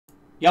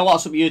Yeah,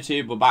 what's up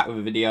YouTube? We're back with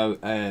a video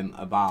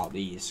about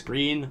the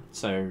screen.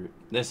 So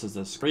this is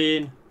the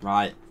screen,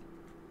 right,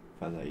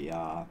 for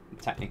the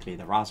technically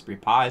the Raspberry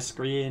Pi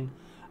screen,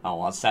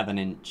 or a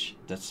 7-inch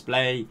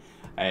display.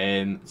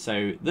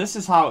 So this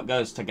is how it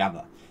goes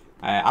together.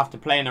 After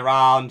playing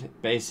around,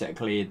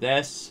 basically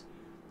the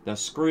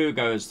screw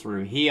goes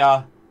through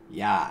here,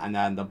 yeah, and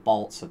then the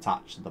bolts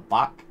attached to the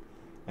back.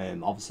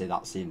 Obviously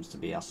that seems to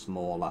be a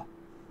smaller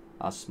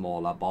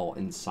bolt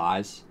in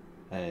size.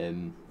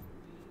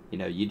 You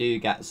know, you do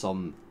get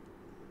some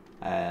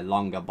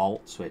longer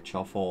bolts which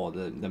are for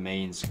the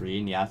main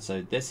screen, yeah.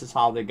 So this is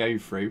how they go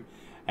through.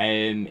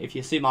 If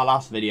you see my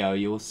last video,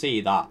 you will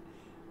see that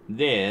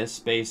this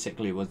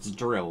basically was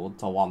drilled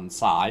to one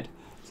side.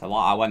 So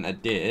what I went and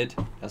did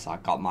is I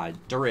got my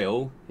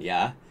drill,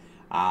 yeah,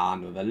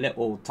 and with a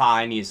little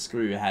tiny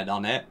screw head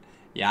on it,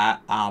 yeah,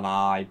 and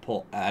I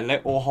put a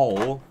little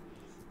hole.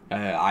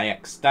 I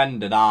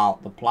extended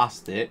out the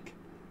plastic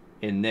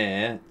in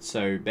there,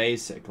 so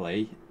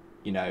basically,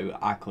 you know,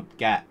 I could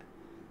get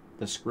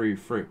the screw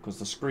through, because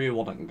the screw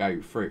wouldn't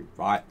go through,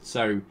 right?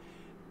 So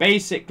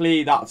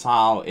basically that's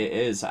how it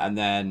is. And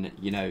then,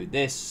 you know,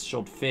 this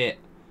should fit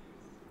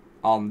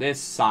on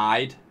this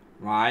side,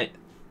 right,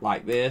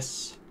 like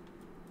this,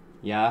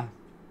 yeah.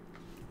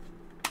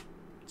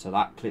 So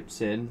that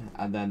clips in,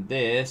 and then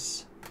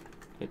this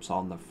clips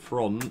on the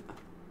front,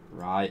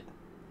 right,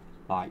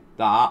 like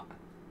that,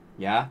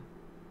 yeah.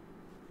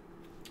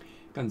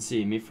 You can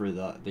see me through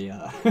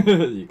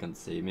you can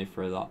see me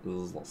through that. This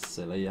is a little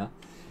silly, yeah.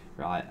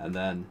 Right, and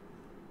then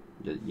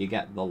you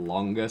get the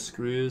longer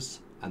screws,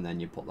 and then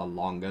you put the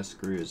longer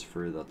screws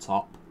through the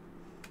top.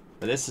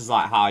 But this is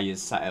like how you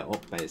set it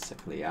up,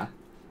 basically, yeah.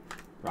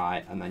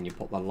 Right, and then you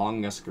put the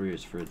longer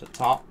screws through the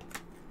top.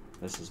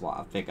 This is what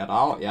I figured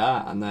out,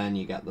 yeah. And then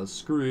you get the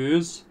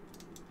screws,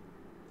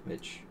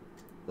 which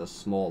the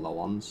smaller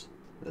ones.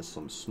 There's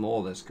some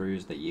smaller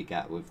screws that you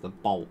get with the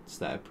bolts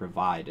that are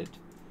provided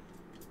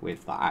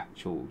with the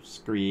actual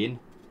screen,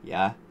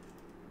 yeah.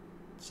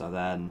 So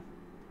then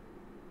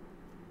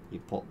you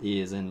put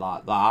these in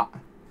like that,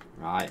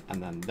 right, and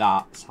then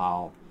that's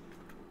how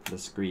the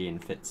screen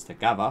fits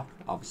together.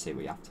 Obviously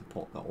we have to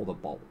put the other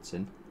bolts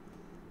in,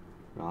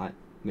 right,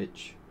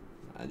 which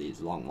are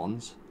these long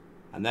ones.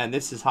 And then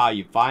this is how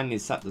you finally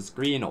set the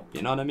screen up,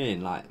 you know what I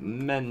mean? Like,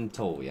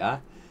 mental,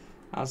 yeah.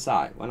 I was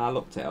like, when I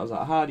looked at it, I was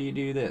like, how do you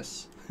do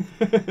this?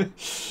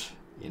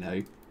 You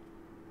know.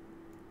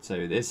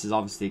 So this is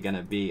obviously going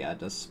to be a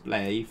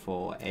display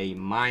for a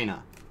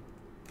miner,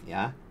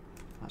 yeah.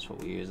 That's what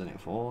we're using it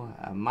for,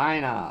 a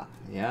miner,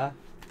 yeah.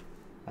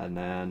 And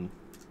then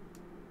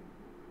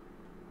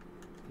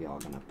you're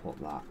going to put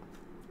that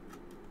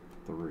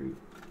through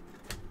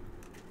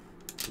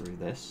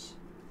this,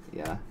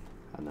 yeah.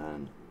 And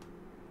then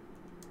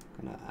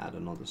gonna add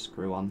another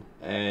screw on.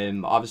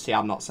 Obviously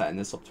I'm not setting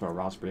this up to a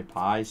Raspberry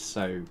Pi,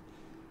 so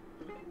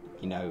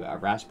you know, a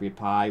Raspberry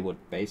Pi would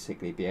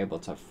basically be able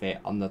to fit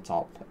on the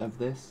top of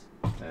this.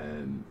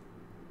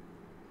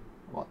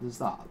 What is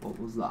that? What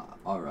was that?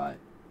 Alright.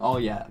 Oh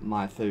yeah,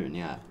 my phone,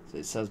 yeah. So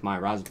it says my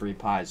Raspberry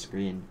Pi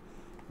screen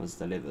was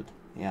delivered.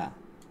 Yeah.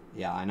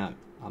 Yeah, I know.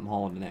 I'm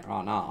holding it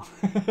right now.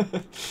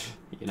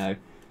 You know.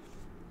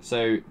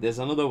 So there's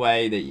another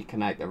way that you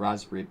connect the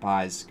Raspberry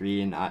Pi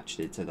screen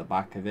actually to the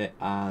back of it,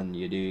 and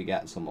you do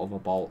get some other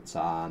bolts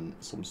and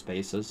some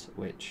spacers,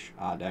 which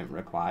I don't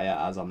require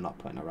as I'm not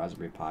putting a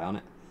Raspberry Pi on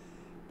it.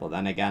 But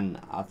then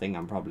again, I think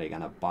I'm probably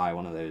going to buy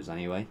one of those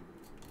anyway,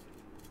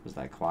 because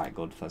they're quite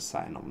good for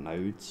setting up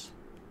nodes.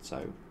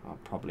 So I'll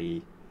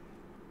probably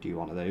do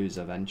one of those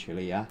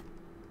eventually, yeah.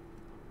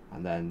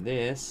 And then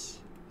this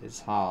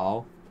is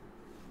how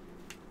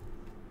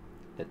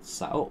it's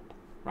set up.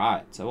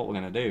 Right, so what we're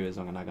going to do is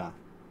I'm going to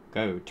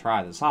go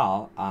try this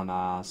out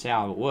and see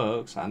how it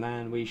works, and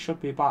then we should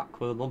be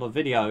back with another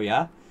video,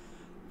 yeah?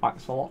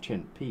 Thanks for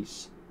watching.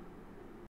 Peace.